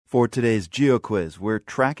For today's Geo Quiz, we're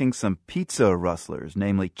tracking some pizza rustlers,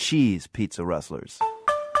 namely cheese pizza rustlers.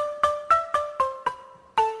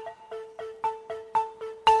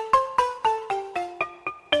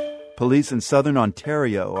 Police in southern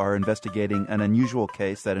Ontario are investigating an unusual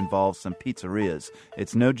case that involves some pizzerias.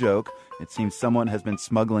 It's no joke. It seems someone has been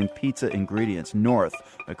smuggling pizza ingredients north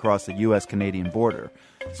across the U.S.-Canadian border.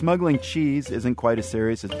 Smuggling cheese isn't quite as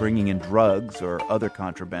serious as bringing in drugs or other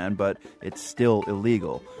contraband, but it's still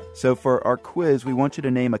illegal. So for our quiz, we want you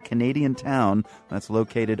to name a Canadian town that's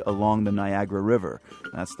located along the Niagara River.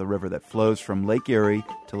 That's the river that flows from Lake Erie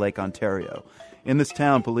to Lake Ontario. In this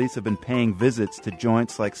town, police have been paying visits to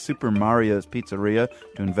joints like Super Mario's Pizzeria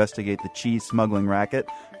to investigate the cheese smuggling racket.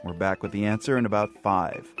 We're back with the answer in about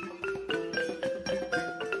 5.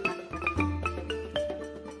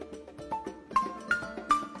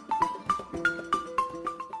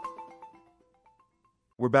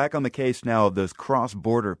 We're back on the case now of those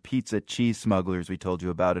cross-border pizza cheese smugglers we told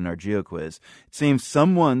you about in our Geo Quiz. It seems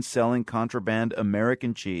someone's selling contraband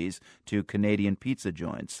American cheese to Canadian pizza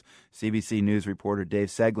joints. CBC News reporter Dave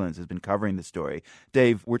Seglins has been covering the story.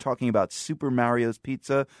 Dave, we're talking about Super Mario's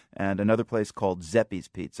Pizza and another place called Zeppi's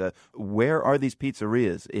Pizza. Where are these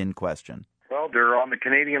pizzerias in question? Well, they're on the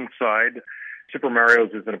Canadian side. Super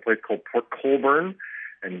Mario's is in a place called Port Colborne,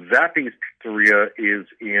 and Zappy's Pizzeria is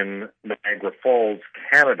in Niagara Falls,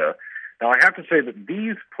 Canada. Now, I have to say that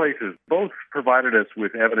these places both provided us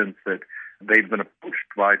with evidence that they'd been approached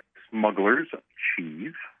by smugglers of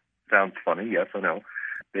cheese. Sounds funny, yes, I know.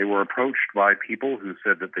 They were approached by people who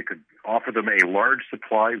said that they could offer them a large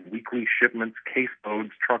supply, weekly shipments,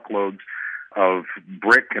 caseloads, truckloads of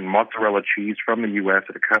brick and mozzarella cheese from the U.S.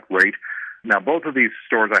 at a cut rate. Now, both of these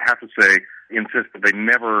stores, I have to say, insist that they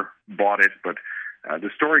never bought it, but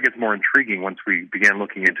the story gets more intriguing once we began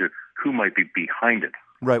looking into who might be behind it.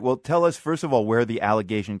 Right. Well, tell us, first of all, where the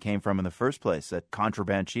allegation came from in the first place, that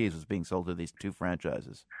contraband cheese was being sold to these two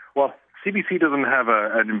franchises. Well, CBC doesn't have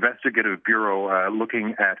an investigative bureau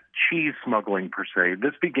looking at cheese smuggling per se.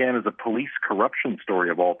 This began as a police corruption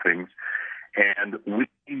story of all things, and we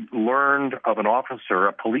learned of an officer,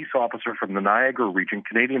 a police officer from the Niagara region,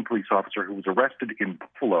 Canadian police officer who was arrested in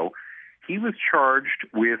Buffalo. He was charged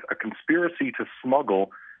with a conspiracy to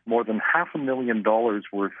smuggle more than $500,000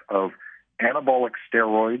 worth of anabolic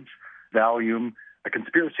steroids, Valium, a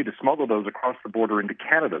conspiracy to smuggle those across the border into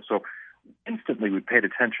Canada. So instantly we paid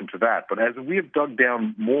attention to that. But as we have dug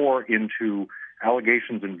down more into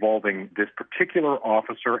allegations involving this particular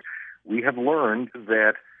officer, we have learned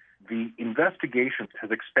that the investigation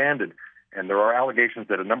has expanded, and there are allegations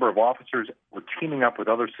that a number of officers were teaming up with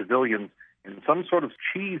other civilians in some sort of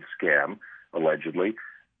cheese scam, allegedly,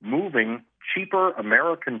 moving cheaper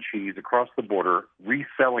American cheese across the border,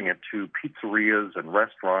 reselling it to pizzerias and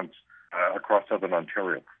restaurants across southern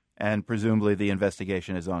Ontario. And presumably the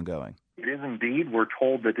investigation is ongoing. It is indeed. We're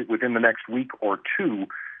told that within the next week or two,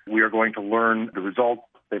 we are going to learn the results.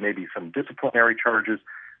 There may be some disciplinary charges,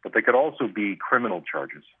 but they could also be criminal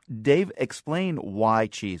charges. Dave, explain why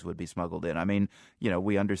cheese would be smuggled in. I mean,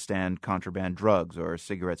 we understand contraband drugs or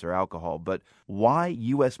cigarettes or alcohol, but why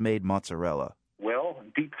U.S.-made mozzarella? Well,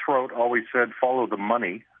 Deep Throat always said follow the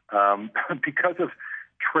money. Because of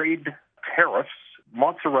trade tariffs,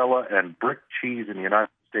 mozzarella and brick cheese in the United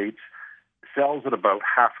States sells at about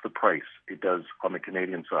half the price it does on the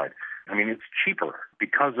Canadian side. I mean, it's cheaper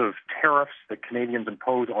because of tariffs that Canadians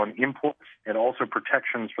impose on imports and also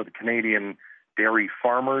protections for the Canadian dairy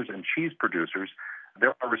farmers and cheese producers.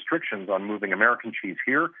 There are restrictions on moving American cheese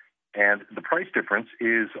here, and the price difference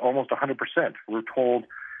is almost 100%. We're told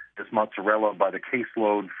this mozzarella by the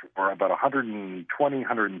caseload for about $120,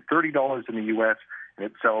 $130 in the U.S., and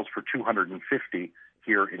it sells for $250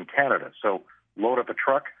 here in Canada. So load up a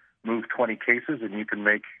truck, move 20 cases, and you can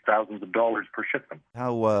make thousands of dollars per shipment.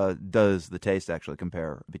 How does the taste actually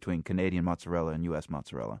compare between Canadian mozzarella and U.S.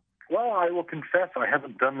 mozzarella? Well, I will confess I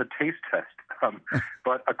haven't done the taste test.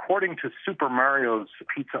 But according to Super Mario's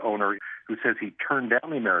pizza owner, who says he turned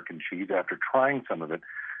down the American cheese after trying some of it,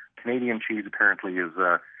 Canadian cheese apparently is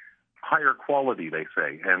higher quality, they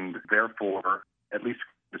say, and therefore, at least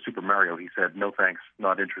the Super Mario, he said, no thanks,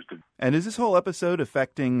 not interested. And is this whole episode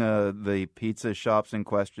affecting the pizza shops in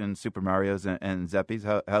question, Super Mario's and Zeppi's?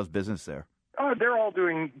 How's business there? They're all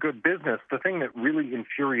doing good business. The thing that really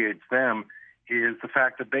infuriates them is the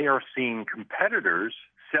fact that they are seeing competitors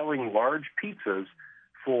selling large pizzas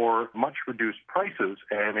for much reduced prices,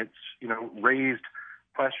 and it's, raised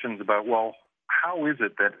questions about, well, how is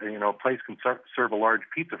it that, a place can serve a large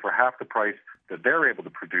pizza for half the price that they're able to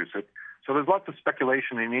produce it? So there's lots of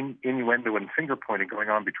speculation and innuendo and finger-pointing going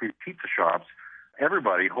on between pizza shops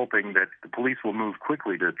everybody hoping that the police will move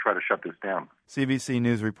quickly to try to shut this down. CBC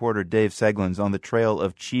News reporter Dave Seglin's on the trail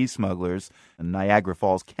of cheese smugglers in Niagara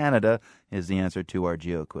Falls, Canada, is the answer to our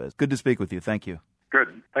Geo Quiz. Good to speak with you. Thank you. Good.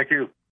 Thank you.